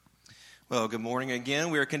Well, good morning again.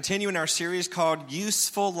 We are continuing our series called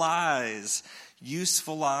Useful Lies.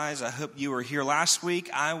 Useful Lies. I hope you were here last week.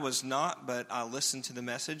 I was not, but I listened to the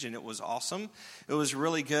message and it was awesome. It was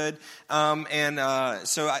really good. So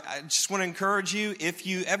I just want to encourage you, if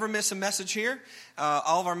you ever miss a message here,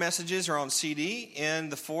 all of our messages are on CD in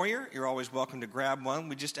the foyer. You're always welcome to grab one.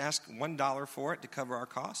 We just ask $1 for it to cover our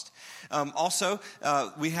cost. Also,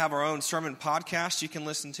 we have our own sermon podcast you can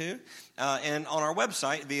listen to. And on our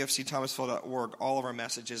website, vfcthomasville.org, all of our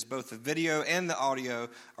messages, both the video and the audio,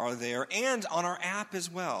 are there, and on our app as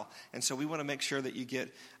well. And so we want to make sure that you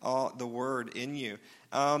get all the word in you.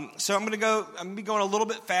 So I'm going to be going a little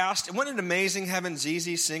bit fast. Wasn't it amazing having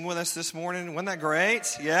Zizi sing with us this morning? Wasn't that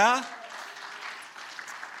great? Yeah?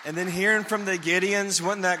 And then hearing from the Gideons,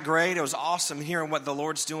 wasn't that great? It was awesome hearing what the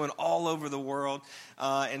Lord's doing all over the world.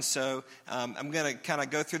 I'm going to kind of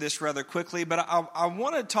go through this rather quickly, but I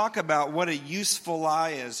want to talk about what a useful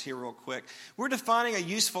lie is here real quick. We're defining a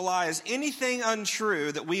useful lie as anything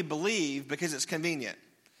untrue that we believe because it's convenient.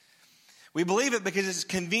 We believe it because it's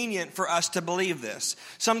convenient for us to believe this.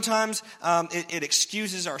 Sometimes it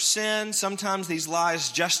excuses our sin. Sometimes these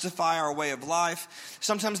lies justify our way of life.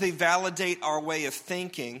 Sometimes they validate our way of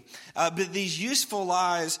thinking. But these useful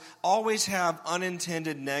lies always have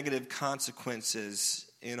unintended negative consequences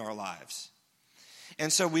in our lives.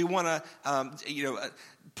 And so we want to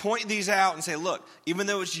point these out and say, look, even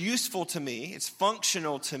though it's useful to me, it's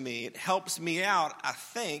functional to me, it helps me out, I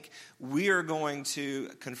think we are going to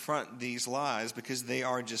confront these lies because they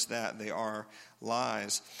are just that. They are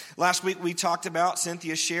lies. Last week we talked about,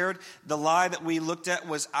 Cynthia shared, the lie that we looked at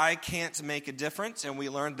was, I can't make a difference, and we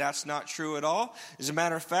learned that's not true at all. As a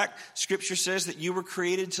matter of fact, Scripture says that you were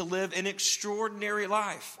created to live an extraordinary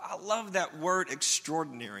life. I love that word,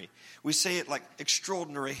 extraordinary. We say it like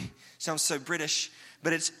extraordinary. Sounds so British.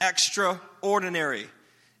 But it's extraordinary.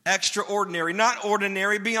 Extraordinary. Not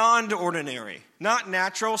ordinary, beyond ordinary. Not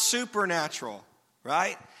natural, supernatural.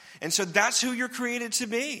 Right? And so that's who you're created to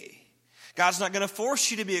be. God's not going to force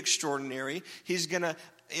you to be extraordinary. He's going to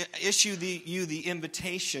issue you the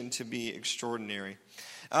invitation to be extraordinary.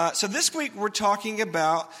 So this week we're talking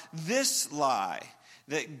about this lie,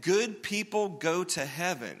 that good people go to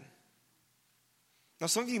heaven. Now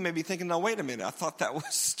some of you may be thinking, no, wait a minute, I thought that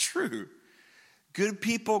was true. Good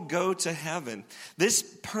people go to heaven. This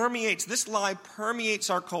lie permeates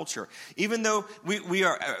our culture. Even though we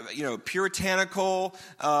are, puritanical,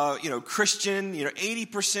 Christian,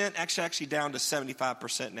 80%, actually down to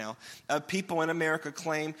 75% now, of people in America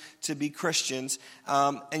claim to be Christians.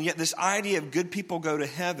 And yet this idea of good people go to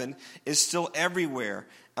heaven is still everywhere.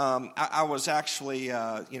 I was actually,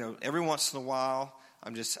 every once in a while,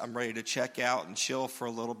 I'm ready to check out and chill for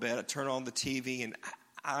a little bit. I turn on the TV and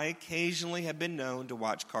I occasionally have been known to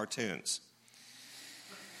watch cartoons.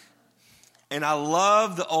 And I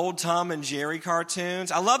love the old Tom and Jerry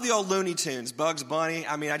cartoons. I love the old Looney Tunes, Bugs Bunny.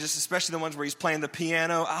 Especially the ones where he's playing the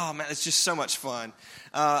piano. Oh man, it's just so much fun.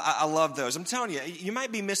 I love those. I'm telling you, you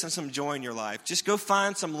might be missing some joy in your life. Just go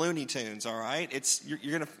find some Looney Tunes, all right?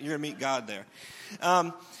 You're gonna meet God there.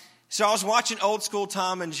 So I was watching old school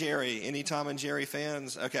Tom and Jerry. Any Tom and Jerry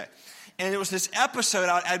fans? Okay. And it was this episode,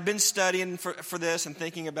 I'd been studying for this and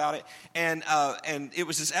thinking about it. And it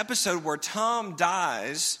was this episode where Tom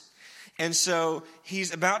dies. And so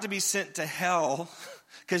he's about to be sent to hell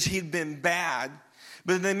because he'd been bad.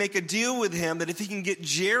 But they make a deal with him that if he can get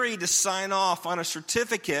Jerry to sign off on a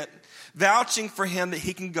certificate vouching for him that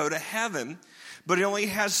he can go to heaven, but he only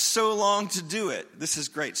has so long to do it. This is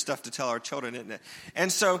great stuff to tell our children, isn't it?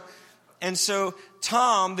 And so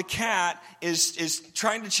Tom, the cat, is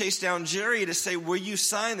trying to chase down Jerry to say, will you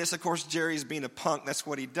sign this? Of course, Jerry's being a punk. That's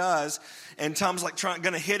what he does. And Tom's like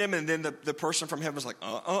going to hit him. And then the person from heaven's like,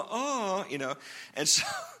 And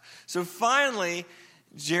so finally,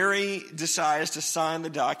 Jerry decides to sign the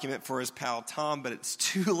document for his pal Tom, but it's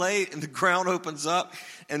too late and the ground opens up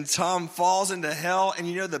and Tom falls into hell.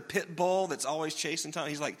 And the pit bull that's always chasing Tom,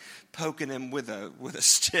 he's like poking him with a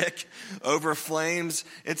stick over flames.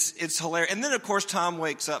 It's hilarious. And then of course Tom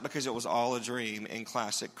wakes up because it was all a dream in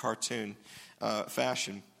classic cartoon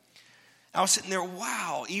fashion. I was sitting there,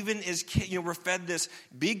 wow, even as kids, we're fed this,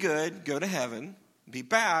 be good, go to heaven, be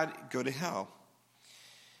bad, go to hell.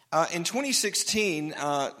 In 2016,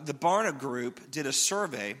 the Barna Group did a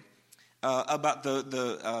survey about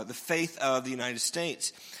the faith of the United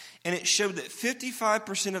States, and it showed that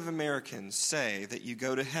 55% of Americans say that you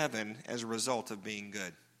go to heaven as a result of being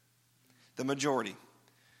good. The majority.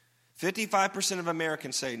 55% of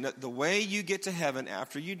Americans say the way you get to heaven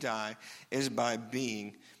after you die is by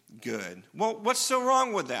being good. Well, what's so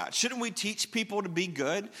wrong with that? Shouldn't we teach people to be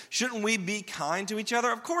good? Shouldn't we be kind to each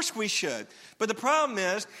other? Of course we should. But the problem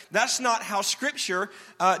is, that's not how Scripture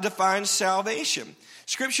defines salvation.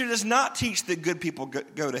 Scripture does not teach that good people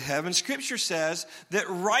go to heaven. Scripture says that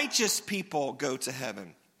righteous people go to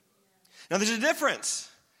heaven. Now, there's a difference.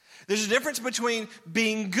 There's a difference between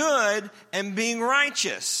being good and being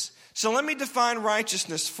righteous. So let me define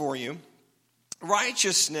righteousness for you.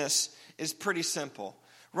 Righteousness is pretty simple.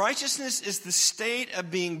 Righteousness is the state of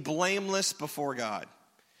being blameless before God.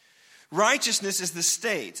 Righteousness is the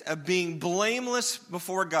state of being blameless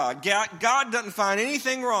before God. God doesn't find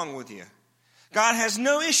anything wrong with you. God has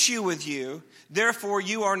no issue with you. Therefore,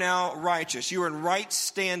 you are now righteous. You are in right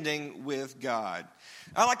standing with God.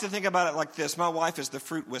 I like to think about it like this. My wife is the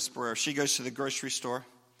fruit whisperer. She goes to the grocery store.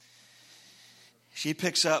 She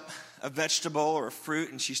picks up a vegetable or a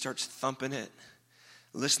fruit and she starts thumping it,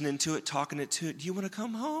 listening to it, talking it to it. Do you want to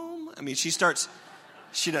come home? I mean, she doesn't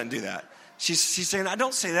do that. She's saying, I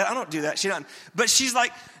don't say that. I don't do that. She doesn't. But she's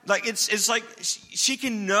like it's like she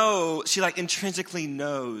can know. She like intrinsically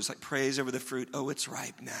knows, like prays over the fruit. Oh, it's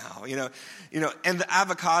ripe now. You know. And the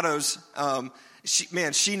avocados.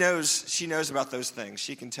 She knows about those things.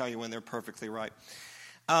 She can tell you when they're perfectly ripe.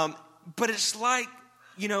 But it's like,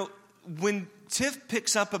 when Tiff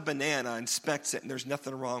picks up a banana, inspects it, and there's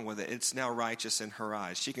nothing wrong with it, it's now righteous in her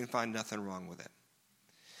eyes. She can find nothing wrong with it.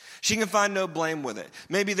 She can find no blame with it.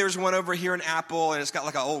 Maybe there's one over here, an apple, and it's got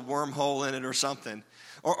like an old wormhole in it or something.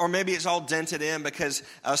 Or maybe it's all dented in because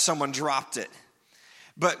someone dropped it.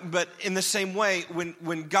 But in the same way,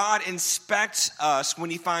 when God inspects us,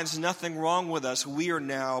 when he finds nothing wrong with us, we are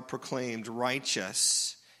now proclaimed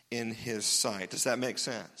righteous in his sight. Does that make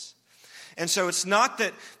sense? And so it's not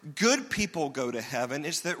that good people go to heaven,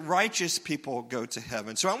 it's that righteous people go to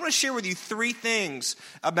heaven. So I want to share with you three things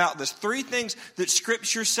about this. Three things that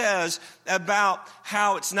Scripture says about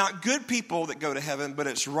how it's not good people that go to heaven, but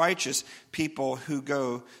it's righteous people who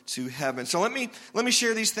go to heaven. So let me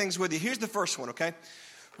share these things with you. Here's the first one, okay?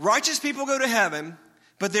 Righteous people go to heaven,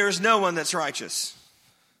 but there is no one that's righteous.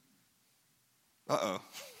 Uh-oh.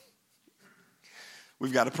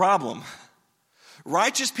 We've got a problem.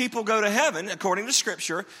 Righteous people go to heaven, according to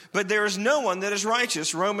Scripture, but there is no one that is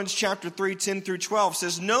righteous. Romans chapter 3, 10 through 12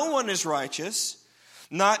 says, no one is righteous,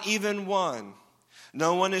 not even one.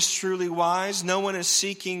 No one is truly wise. No one is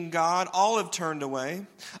seeking God. All have turned away.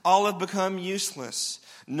 All have become useless.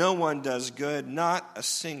 No one does good, not a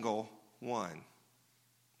single one.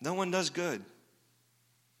 No one does good.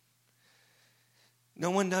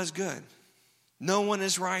 No one does good. No one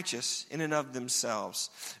is righteous in and of themselves.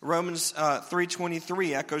 Romans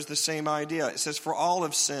 3:23 echoes the same idea. It says, for all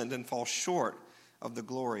have sinned and fall short of the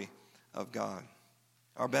glory of God.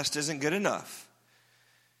 Our best isn't good enough.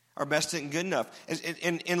 Our best isn't good enough.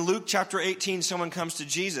 In Luke chapter 18, someone comes to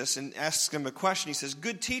Jesus and asks him a question. He says,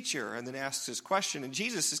 good teacher, and then asks his question. And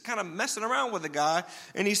Jesus is kind of messing around with the guy,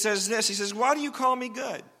 and he says this. He says, why do you call me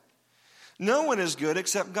good? No one is good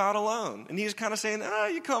except God alone. And he's kind of saying,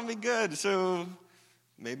 you call me good, so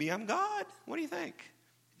maybe I'm God. What do you think?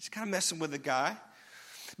 He's kind of messing with the guy.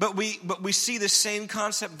 But we see the same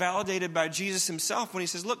concept validated by Jesus himself when he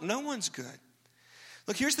says, look, no one's good.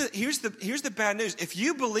 Look, here's the bad news. If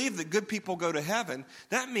you believe that good people go to heaven,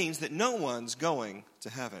 that means that no one's going to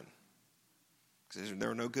heaven. Because there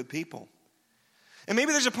are no good people. And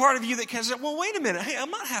maybe there's a part of you that can say, well, wait a minute. Hey,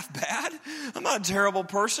 I'm not half bad. I'm not a terrible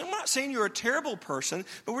person. I'm not saying you're a terrible person,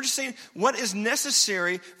 but we're just saying what is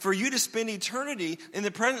necessary for you to spend eternity in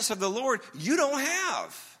the presence of the Lord, you don't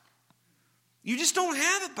have. You just don't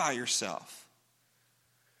have it by yourself.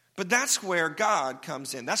 But that's where God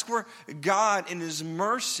comes in. That's where God, in his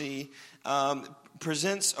mercy,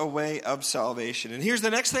 presents a way of salvation. And here's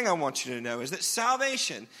the next thing I want you to know is that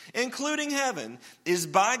salvation, including heaven, is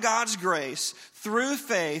by God's grace through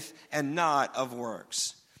faith and not of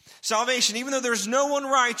works. Salvation, even though there's no one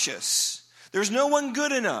righteous, there's no one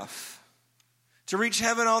good enough to reach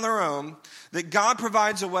heaven on their own, that God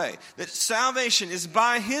provides a way. That salvation is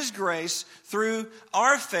by his grace through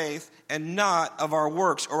our faith and not of our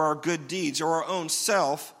works or our good deeds or our own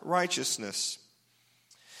self-righteousness.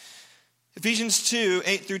 Ephesians 2,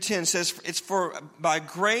 8 through 10 says, it's for by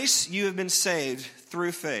grace you have been saved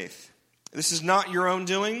through faith. This is not your own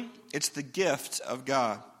doing, it's the gift of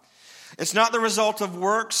God. It's not the result of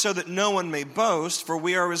works so that no one may boast, for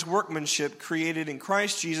we are his workmanship created in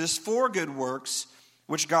Christ Jesus for good works,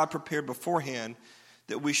 which God prepared beforehand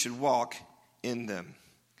that we should walk in them.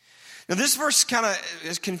 Now, this verse kind of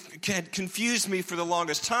has confused me for the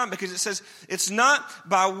longest time because it says it's not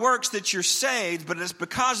by works that you're saved, but it's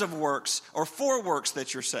because of works or for works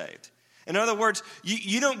that you're saved. In other words,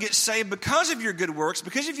 you don't get saved because of your good works,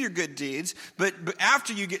 because of your good deeds, but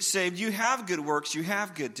after you get saved, you have good works, you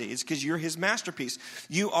have good deeds, because you're his masterpiece.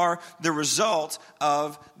 You are the result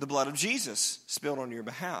of the blood of Jesus spilled on your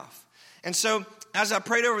behalf. And so, as I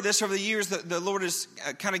prayed over this over the years, the Lord has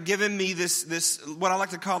kind of given me this what I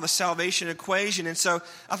like to call the salvation equation. And so,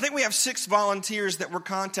 I think we have 6 volunteers that were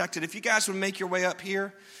contacted. If you guys would make your way up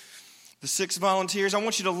here, the 6 volunteers, I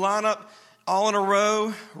want you to line up all in a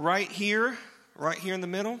row right here in the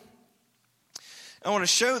middle. I want to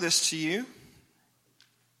show this to you.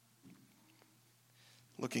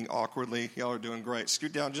 Looking awkwardly. Y'all are doing great.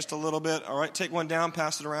 Scoot down just a little bit. All right, take one down,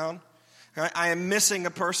 pass it around. All right, I am missing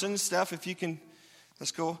a person. Steph, if you can.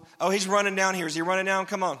 That's cool. Oh, he's running down here. Is he running down?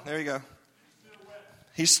 Come on. There you go.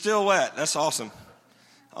 He's still wet. That's awesome.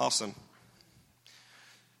 Awesome.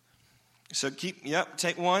 So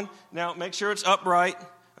take one. Now make sure it's upright.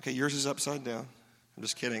 Okay, yours is upside down. I'm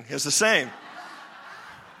just kidding. It's the same.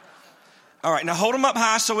 All right, now hold them up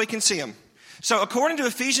high so we can see them. So according to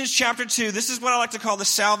Ephesians chapter 2, this is what I like to call the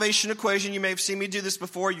salvation equation. You may have seen me do this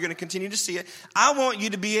before. You're going to continue to see it. I want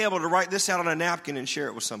you to be able to write this out on a napkin and share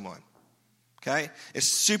it with someone. Okay? It's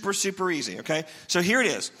super, super easy. Okay? So here it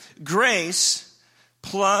is. Grace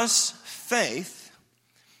plus faith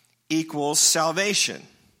equals salvation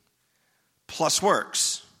plus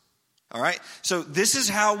works. All right? So this is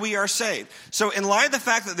how we are saved. So in light of the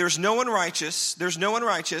fact that there's no one righteous, there's no one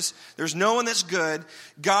that's good,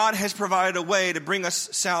 God has provided a way to bring us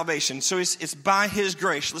salvation. So it's by his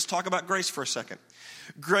grace. Let's talk about grace for a second.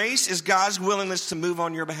 Grace is God's willingness to move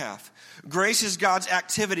on your behalf. Grace is God's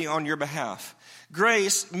activity on your behalf.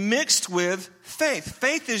 Grace mixed with faith.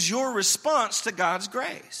 Faith is your response to God's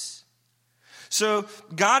grace. So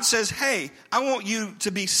God says, hey, I want you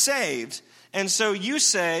to be saved. And so you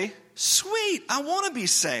say, sweet, I want to be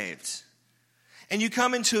saved. And you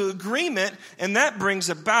come into agreement, and that brings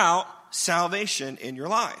about salvation in your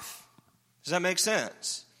life. Does that make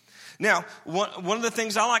sense? Now, one of the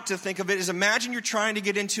things I like to think of it is imagine you're trying to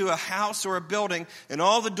get into a house or a building, and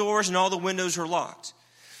all the doors and all the windows are locked.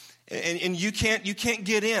 And you can't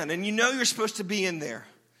get in, and you know you're supposed to be in there.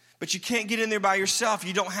 But you can't get in there by yourself.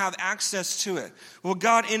 You don't have access to it. Well,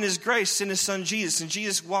 God, in his grace, sent his son Jesus. And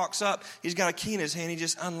Jesus walks up. He's got a key in his hand. He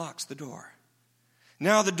just unlocks the door.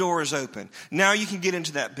 Now the door is open. Now you can get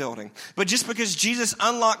into that building. But just because Jesus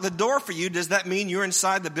unlocked the door for you, does that mean you're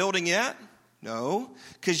inside the building yet? No.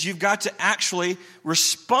 Because you've got to actually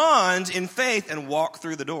respond in faith and walk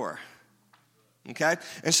through the door. Okay?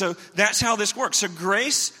 And so that's how this works. So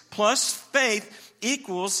grace plus faith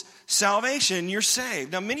equals salvation. You're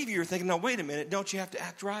saved. Now, many of you are thinking, no, wait a minute. Don't you have to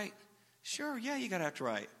act right? Sure, yeah, you got to act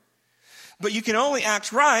right. But you can only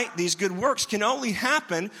act right. These good works can only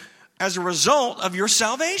happen as a result of your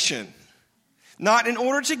salvation, not in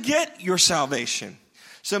order to get your salvation.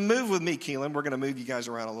 So move with me, Keelan. We're going to move you guys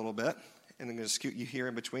around a little bit. And I'm going to scoot you here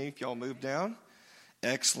in between if y'all move down.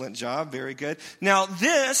 Excellent job. Very good. Now,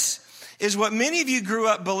 this is what many of you grew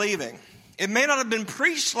up believing. It may not have been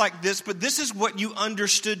preached like this, but this is what you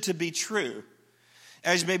understood to be true.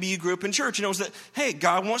 As maybe you grew up in church, and it was that, hey,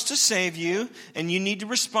 God wants to save you, and you need to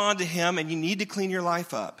respond to him, and you need to clean your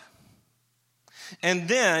life up. And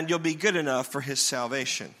then you'll be good enough for his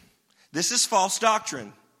salvation. This is false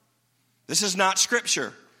doctrine. This is not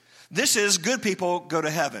scripture. This is good people go to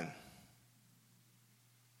heaven.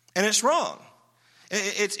 And it's wrong.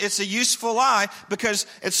 It's a useful lie because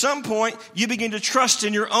at some point you begin to trust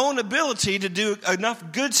in your own ability to do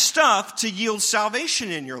enough good stuff to yield salvation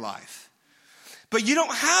in your life. But you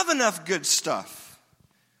don't have enough good stuff.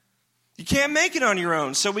 You can't make it on your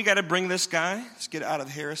own. So we got to bring this guy. Let's get out of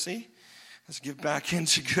heresy. Let's get back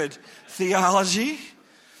into good theology.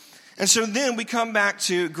 And so then we come back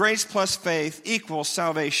to grace plus faith equals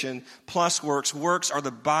salvation plus works. Works are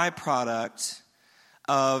the byproduct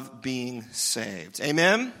of being saved.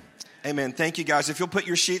 Amen? Amen. Thank you, guys. If you'll put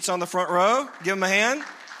your sheets on the front row, give them a hand.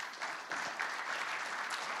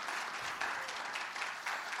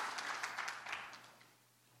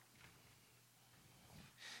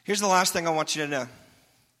 Here's the last thing I want you to know.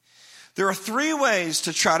 There are 3 ways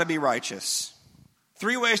to try to be righteous.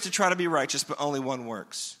 3 ways to try to be righteous, but only one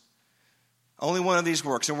works. Only one of these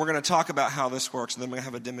works. And we're going to talk about how this works, and then we're going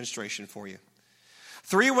to have a demonstration for you.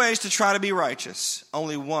 3 ways to try to be righteous.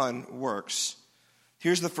 Only one works.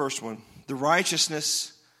 Here's the first one. The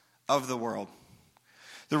righteousness of the world.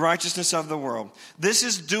 The righteousness of the world. This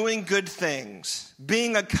is doing good things.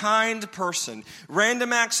 Being a kind person.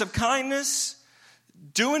 Random acts of kindness.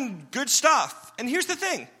 Doing good stuff. And here's the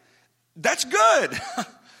thing. That's good.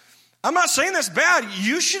 I'm not saying that's bad.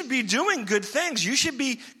 You should be doing good things. You should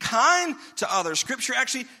be kind to others. Scripture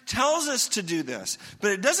actually tells us to do this.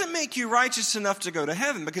 But it doesn't make you righteous enough to go to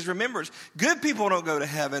heaven. Because remember, good people don't go to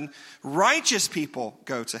heaven. Righteous people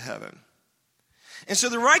go to heaven. And so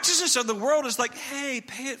the righteousness of the world is like, hey,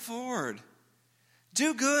 pay it forward.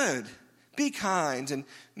 Do good. Be kind. And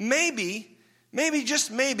maybe,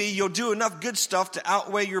 just maybe, you'll do enough good stuff to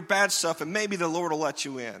outweigh your bad stuff, and maybe the Lord will let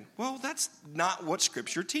you in. Well, that's not what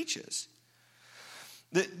Scripture teaches.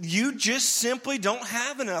 That you just simply don't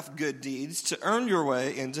have enough good deeds to earn your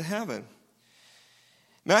way into heaven.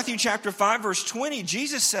 Matthew chapter 5, verse 20,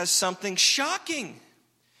 Jesus says something shocking.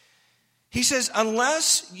 He says,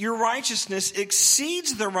 unless your righteousness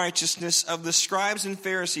exceeds the righteousness of the scribes and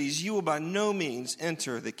Pharisees, you will by no means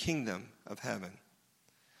enter the kingdom of heaven.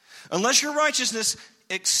 Unless your righteousness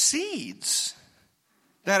exceeds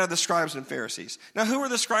that of the scribes and Pharisees. Now, who were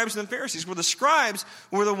the scribes and the Pharisees? Well, the scribes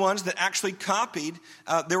were the ones that actually copied.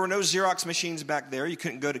 There were no Xerox machines back there. You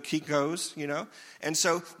couldn't go to Kinko's, And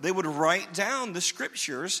so they would write down the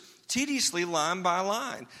scriptures tediously, line by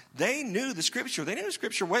line. They knew the scripture. They knew the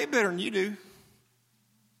scripture way better than you do.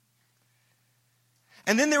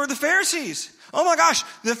 And then there were the Pharisees. Oh my gosh,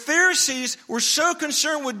 the Pharisees were so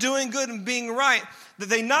concerned with doing good and being right that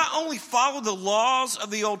they not only followed the laws of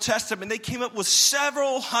the Old Testament, they came up with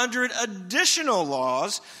several hundred additional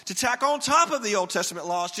laws to tack on top of the Old Testament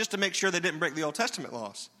laws just to make sure they didn't break the Old Testament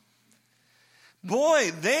laws. Boy,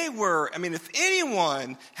 they were, if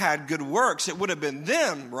anyone had good works, it would have been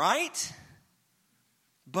them, right?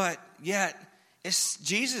 But yet,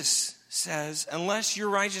 Jesus says, unless your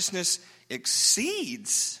righteousness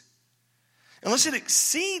exceeds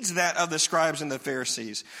that of the scribes and the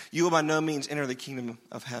Pharisees, you will by no means enter the kingdom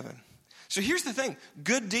of heaven. So here's the thing.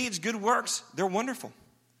 Good deeds, good works, they're wonderful.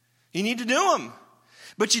 You need to do them.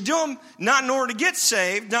 But you do them not in order to get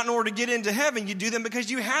saved, not in order to get into heaven. You do them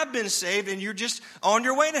because you have been saved and you're just on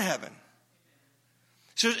your way to heaven.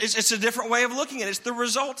 So it's a different way of looking at it. It's the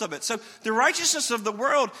result of it. So the righteousness of the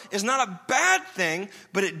world is not a bad thing,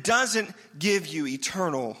 but it doesn't give you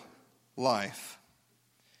eternal life.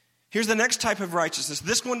 Here's the next type of righteousness.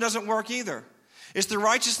 This one doesn't work either. It's the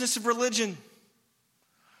righteousness of religion.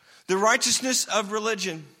 The righteousness of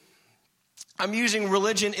religion. I'm using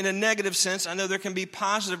religion in a negative sense. I know there can be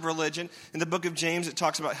positive religion. In the book of James, it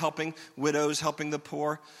talks about helping widows, helping the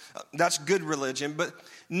poor. That's good religion. But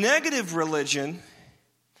negative religion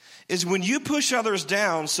is when you push others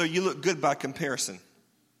down so you look good by comparison.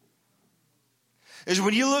 Is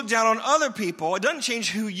when you look down on other people, it doesn't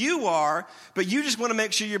change who you are, but you just want to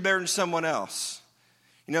make sure you're better than someone else.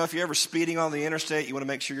 If you're ever speeding on the interstate, you want to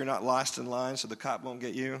make sure you're not last in line so the cop won't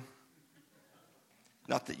get you.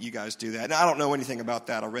 Not that you guys do that. Now, I don't know anything about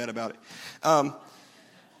that. I read about it. But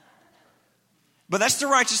that's the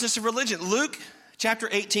righteousness of religion. Luke chapter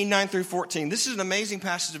 18, 9 through 14. This is an amazing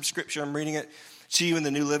passage of Scripture. I'm reading it to you in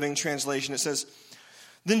the New Living Translation. It says,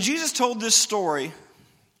 then Jesus told this story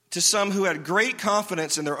to some who had great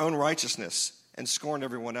confidence in their own righteousness and scorned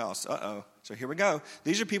everyone else. So here we go.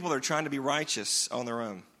 These are people that are trying to be righteous on their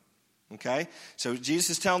own. Okay? So Jesus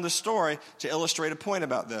is telling this story to illustrate a point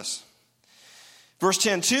about this. Verse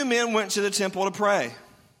 10, 2 men went to the temple to pray.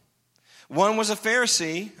 One was a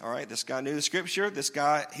Pharisee. All right, this guy knew the Scripture. This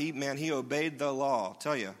guy, he obeyed the law. I'll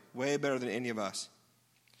tell you, way better than any of us.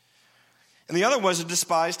 And the other was a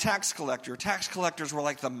despised tax collector. Tax collectors were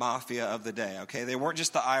like the mafia of the day, okay? They weren't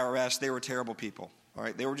just the IRS. They were terrible people, all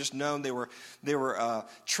right? They were just known. They were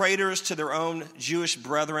traitors to their own Jewish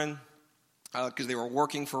brethren because they were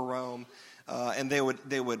working for Rome. And they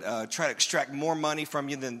would try to extract more money from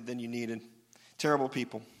you than you needed. Terrible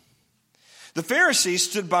people. The Pharisee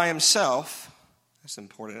stood by himself. That's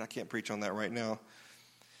important. I can't preach on that right now.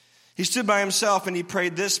 He stood by himself and he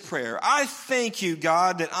prayed this prayer. I thank you,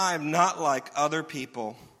 God, that I am not like other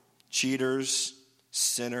people. Cheaters,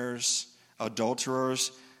 sinners,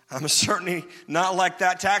 adulterers. I'm certainly not like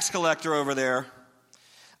that tax collector over there.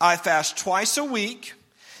 I fast twice a week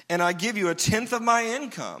and I give you 1/10 of my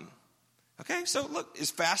income. Okay, so look, is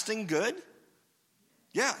fasting good?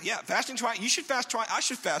 Yeah, fasting twice. You should fast twice. I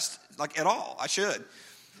should fast at all. I should.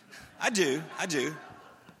 I do.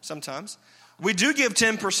 Sometimes. We do give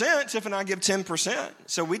 10%. Tiff and I give 10%.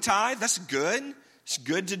 So we tithe. That's good. It's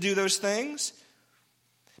good to do those things.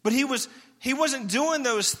 But he wasn't doing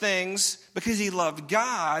those things because he loved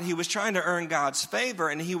God. He was trying to earn God's favor,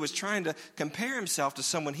 and he was trying to compare himself to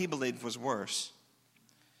someone he believed was worse.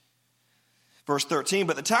 Verse 13,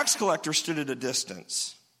 but the tax collector stood at a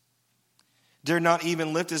distance, dared not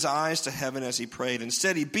even lift his eyes to heaven as he prayed.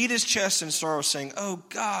 Instead, he beat his chest in sorrow, saying, oh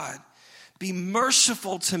God, be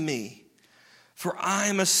merciful to me, For I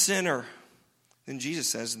am a sinner. Then Jesus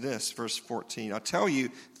says this, verse 14, I tell you,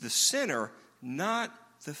 the sinner, not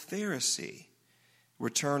the Pharisee,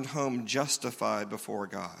 returned home justified before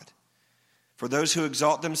God. For those who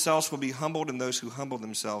exalt themselves will be humbled, and those who humble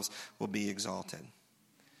themselves will be exalted.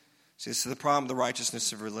 See, this is the problem, the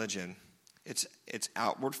righteousness of religion. It's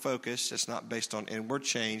outward focused. It's not based on inward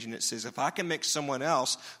change. And it says, if I can make someone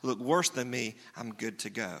else look worse than me, I'm good to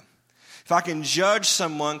go. If I can judge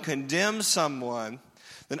someone, condemn someone,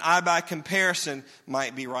 then I, by comparison,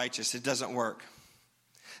 might be righteous. It doesn't work.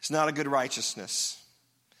 It's not a good righteousness.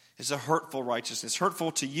 It's a hurtful righteousness.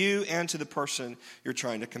 Hurtful to you and to the person you're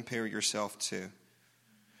trying to compare yourself to.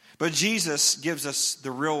 But Jesus gives us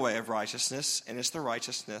the real way of righteousness, and it's the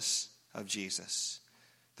righteousness of Jesus.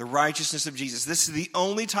 The righteousness of Jesus. This is the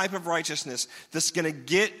only type of righteousness that's going to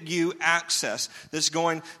get you access. That's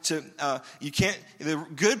going to, the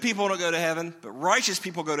good people don't go to heaven, but righteous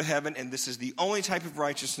people go to heaven, and this is the only type of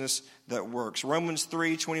righteousness that works. Romans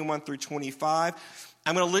 3:21 through 25.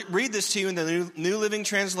 I'm going to read this to you in the New Living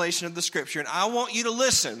Translation of the Scripture, and I want you to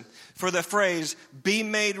listen for the phrase, be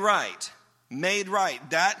made right. Made right.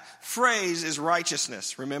 That phrase is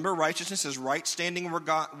righteousness. Remember, righteousness is right standing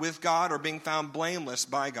with God or being found blameless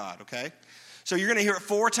by God, okay? So you're going to hear it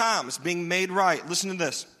 4 times, being made right. Listen to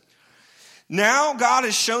this. Now God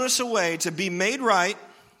has shown us a way to be made right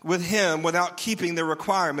with Him without keeping the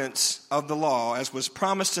requirements of the law, as was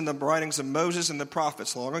promised in the writings of Moses and the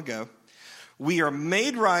prophets long ago. We are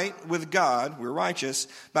made right with God, we're righteous,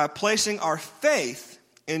 by placing our faith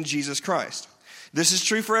in Jesus Christ. This is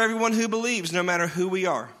true for everyone who believes, no matter who we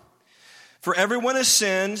are. For everyone has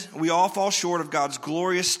sinned, we all fall short of God's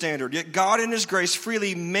glorious standard. Yet God in His grace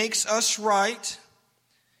freely makes us right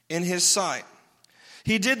in His sight.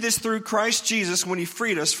 He did this through Christ Jesus when He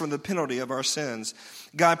freed us from the penalty of our sins.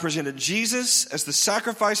 God presented Jesus as the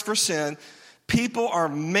sacrifice for sin. People are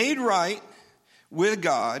made right with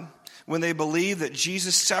God when they believe that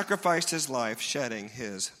Jesus sacrificed His life, shedding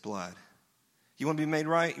His blood. You want to be made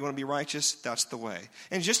right? You want to be righteous? That's the way.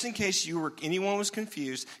 And just in case anyone was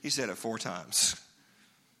confused, He said it 4 times.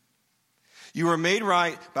 You are made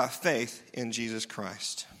right by faith in Jesus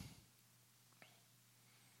Christ.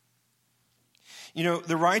 You know,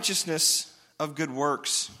 the righteousness of good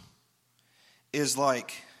works is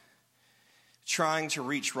like trying to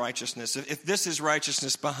reach righteousness. If this is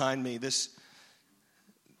righteousness behind me, this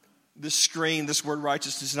screen, this word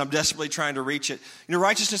righteousness, and I'm desperately trying to reach it. You know,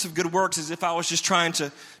 righteousness of good works is if I was just trying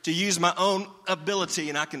to use my own ability,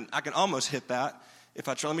 and I can almost hit that. If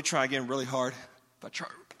I try, let me try again really hard. If I try,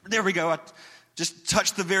 there we go. I just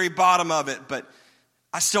touched the very bottom of it, but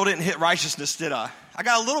I still didn't hit righteousness, did I? I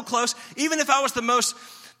got a little close. Even if I was the most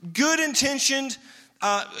good-intentioned,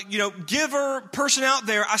 giver person out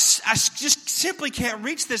there, I just simply can't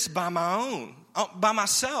reach this by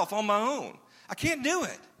myself, on my own. I can't do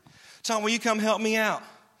it. Tom, will you come help me out?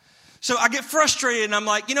 So I get frustrated and I'm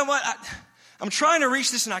like, you know what? I'm trying to reach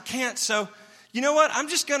this and I can't. So you know what? I'm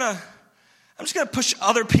just gonna push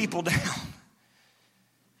other people down.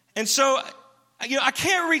 And so, I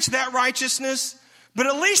can't reach that righteousness, but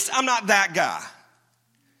at least I'm not that guy.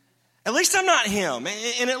 At least I'm not him.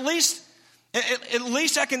 And at least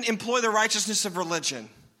I can employ the righteousness of religion.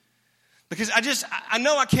 Because I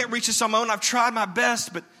know I can't reach this on my own. I've tried my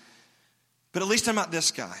best, but at least I'm not this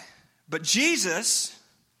guy. But Jesus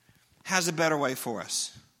has a better way for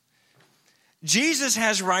us. Jesus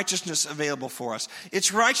has righteousness available for us.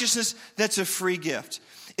 It's righteousness that's a free gift.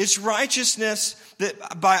 It's righteousness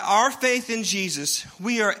that by our faith in Jesus,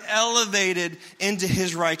 we are elevated into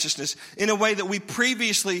His righteousness in a way that we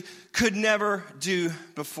previously could never do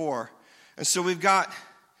before. And so we've got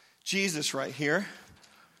Jesus right here.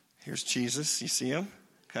 Here's Jesus. You see Him?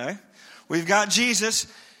 Okay. We've got Jesus.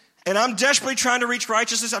 And I'm desperately trying to reach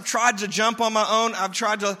righteousness. I've tried to jump on my own. I've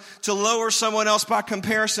tried to lower someone else by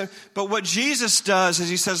comparison. But what Jesus does is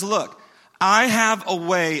He says, look, I have a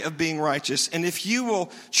way of being righteous. And if you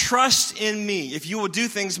will trust in me, if you will do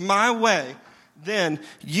things my way, then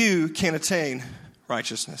you can attain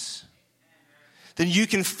righteousness. Then you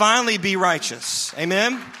can finally be righteous.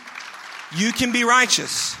 Amen? You can be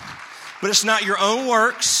righteous. But it's not your own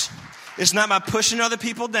works. It's not by pushing other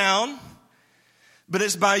people down. But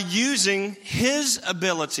it's by using His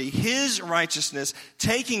ability, His righteousness,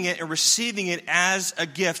 taking it and receiving it as a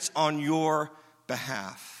gift on your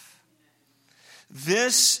behalf.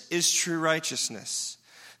 This is true righteousness.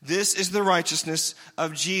 This is the righteousness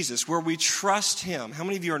of Jesus, where we trust Him. How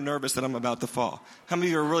many of you are nervous that I'm about to fall? How many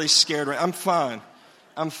of you are really scared? I'm fine.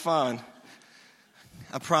 I'm fine.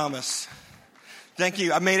 I promise. Thank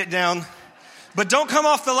you. I made it down. But don't come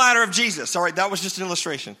off the ladder of Jesus. All right, that was just an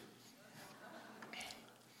illustration.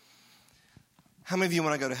 How many of you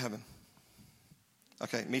want to go to heaven?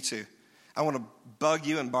 Okay, me too. I want to bug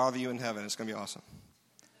you and bother you in heaven. It's going to be awesome.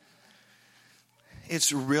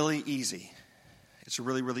 It's really easy. It's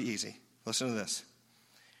really, really easy. Listen to this.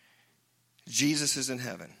 Jesus is in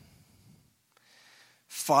heaven.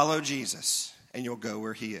 Follow Jesus, and you'll go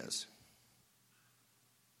where he is.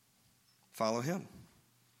 Follow him.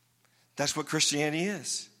 That's what Christianity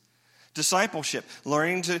is. Discipleship,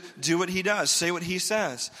 learning to do what he does, say what he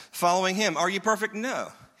says, following him. Are you perfect?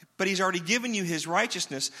 No. But he's already given you his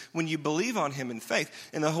righteousness when you believe on him in faith.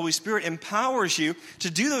 And the Holy Spirit empowers you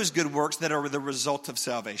to do those good works that are the result of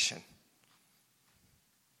salvation.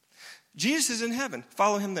 Jesus is in heaven.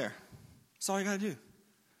 Follow him there. That's all you got to do.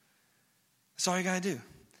 That's all you got to do.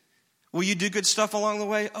 Will you do good stuff along the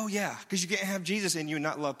way? Oh, yeah, because you can't have Jesus in you and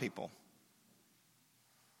not love people.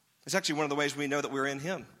 It's actually one of the ways we know that we're in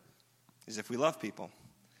him, is if we love people.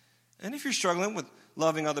 And if you're struggling with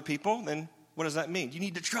loving other people, then what does that mean? You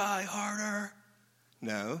need to try harder.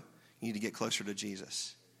 No, you need to get closer to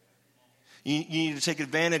Jesus. You need to take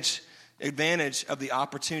advantage of the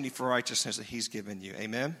opportunity for righteousness that he's given you.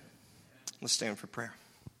 Amen? Let's stand for prayer.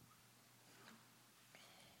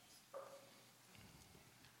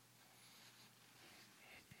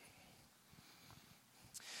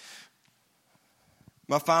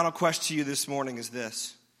 My final question to you this morning is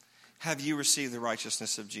this. Have you received the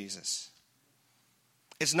righteousness of Jesus?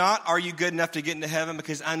 It's not, are you good enough to get into heaven?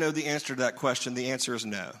 Because I know the answer to that question. The answer is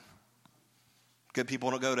no. Good people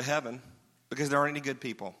don't go to heaven because there aren't any good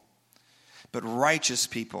people. But righteous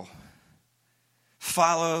people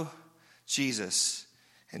follow Jesus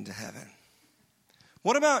into heaven.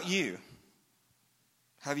 What about you?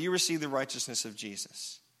 Have you received the righteousness of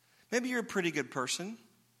Jesus? Maybe you're a pretty good person.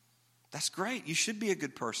 That's great. You should be a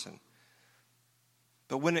good person.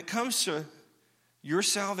 But when it comes to your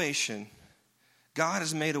salvation, God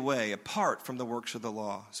has made a way apart from the works of the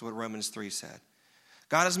law. That's what Romans 3 said.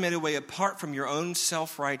 God has made a way apart from your own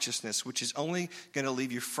self-righteousness, which is only going to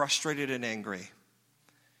leave you frustrated and angry.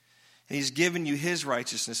 And he's given you his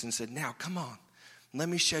righteousness and said, now, come on. Let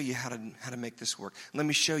me show you how to make this work. Let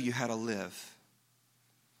me show you how to live.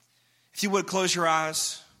 If you would, close your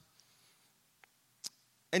eyes.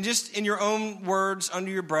 And just in your own words,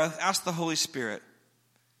 under your breath, ask the Holy Spirit,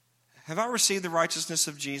 have I received the righteousness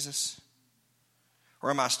of Jesus? Or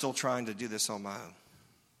am I still trying to do this on my own?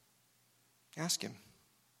 Ask him.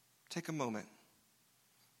 Take a moment.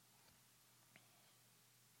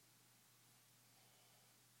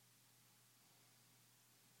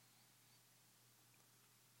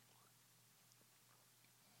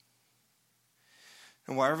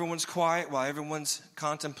 And while everyone's quiet, while everyone's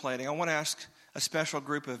contemplating, I want to ask a special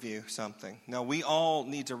group of you something. Now, we all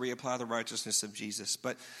need to reapply the righteousness of Jesus.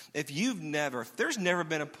 But if there's never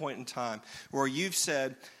been a point in time where you've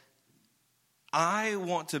said, I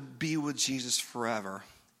want to be with Jesus forever,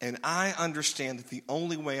 and I understand that the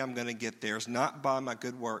only way I'm going to get there is not by my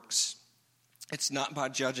good works. It's not by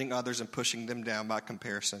judging others and pushing them down by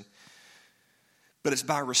comparison. But it's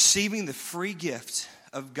by receiving the free gift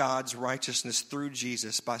of God's righteousness through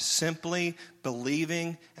Jesus by simply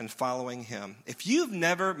believing and following him. If you've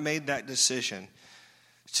never made that decision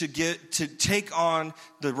to take on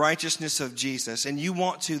the righteousness of Jesus, and you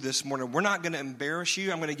want to this morning, we're not going to embarrass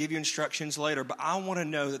you. I'm going to give you instructions later, but I want to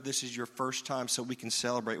know that this is your first time so we can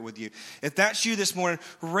celebrate with you. If that's you this morning,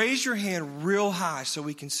 raise your hand real high so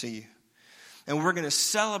we can see you. And we're going to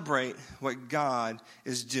celebrate what God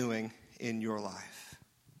is doing in your life.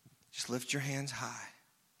 Just lift your hands high.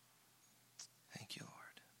 Thank you,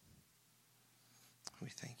 Lord. We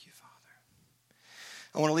thank you, Father.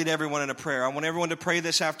 I want to lead everyone in a prayer. I want everyone to pray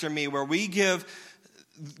this after me, where we give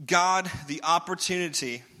God the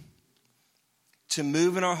opportunity to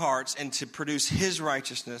move in our hearts and to produce his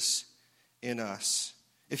righteousness in us.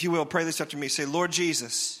 If you will, pray this after me. Say, Lord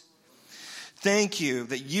Jesus, thank you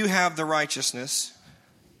that you have the righteousness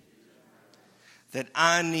that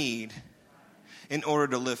I need in order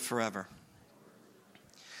to live forever.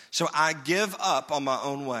 So I give up on my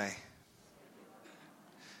own way.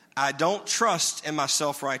 I don't trust in my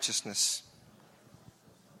self-righteousness,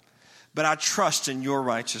 but I trust in your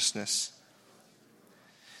righteousness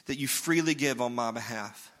that you freely give on my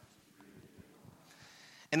behalf.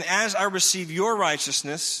 And as I receive your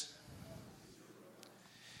righteousness,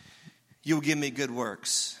 you'll give me good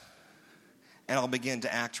works, and I'll begin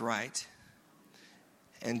to act right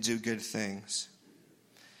and do good things.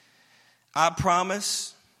 I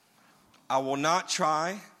promise I will not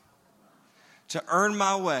try to earn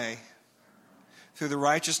my way through the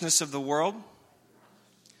righteousness of the world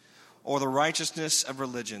or the righteousness of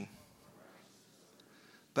religion.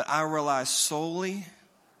 But I rely solely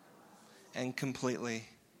and completely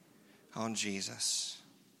on Jesus.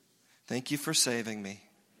 Thank you for saving me.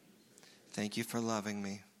 Thank you for loving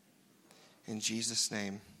me. In Jesus'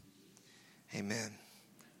 name, amen.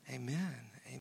 Amen.